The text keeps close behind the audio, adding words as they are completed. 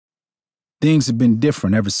Things had been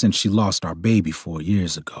different ever since she lost our baby 4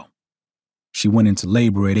 years ago. She went into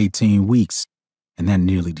labor at 18 weeks, and that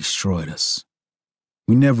nearly destroyed us.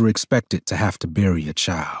 We never expected to have to bury a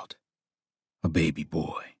child, a baby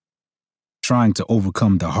boy. Trying to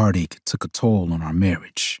overcome the heartache took a toll on our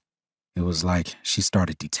marriage. It was like she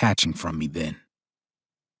started detaching from me then.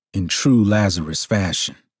 In true Lazarus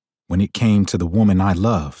fashion, when it came to the woman I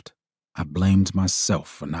loved, I blamed myself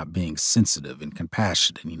for not being sensitive and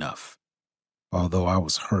compassionate enough, although I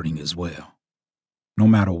was hurting as well. No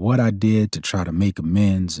matter what I did to try to make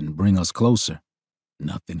amends and bring us closer,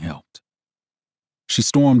 nothing helped. She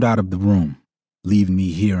stormed out of the room, leaving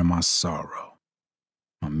me here in my sorrow.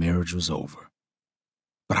 My marriage was over,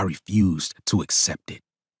 but I refused to accept it.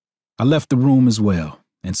 I left the room as well,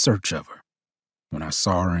 in search of her. When I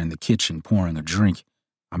saw her in the kitchen pouring a drink,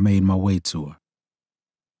 I made my way to her.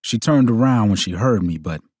 She turned around when she heard me,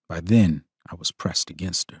 but by then I was pressed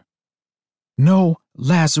against her. "No,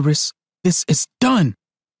 Lazarus, this is done."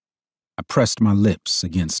 I pressed my lips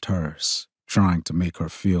against hers, trying to make her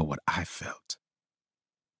feel what I felt.